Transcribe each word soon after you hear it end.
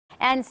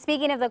And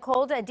speaking of the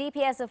cold,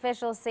 DPS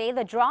officials say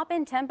the drop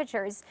in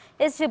temperatures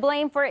is to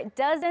blame for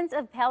dozens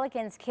of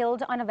pelicans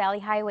killed on a valley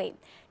highway.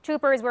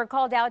 Troopers were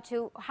called out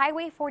to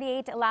Highway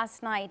 48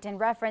 last night in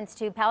reference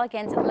to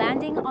pelicans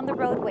landing on the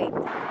roadway.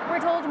 We're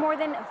told more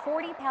than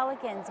 40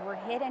 pelicans were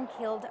hit and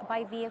killed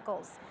by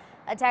vehicles.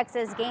 A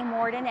Texas game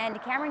warden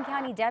and Cameron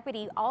County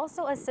deputy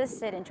also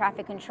assisted in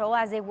traffic control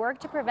as they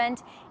worked to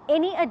prevent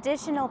any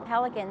additional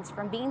pelicans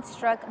from being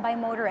struck by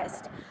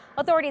motorists.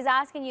 Authorities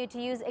asking you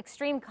to use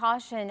extreme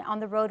caution on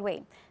the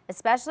roadway,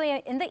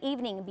 especially in the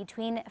evening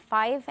between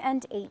 5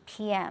 and 8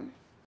 p.m.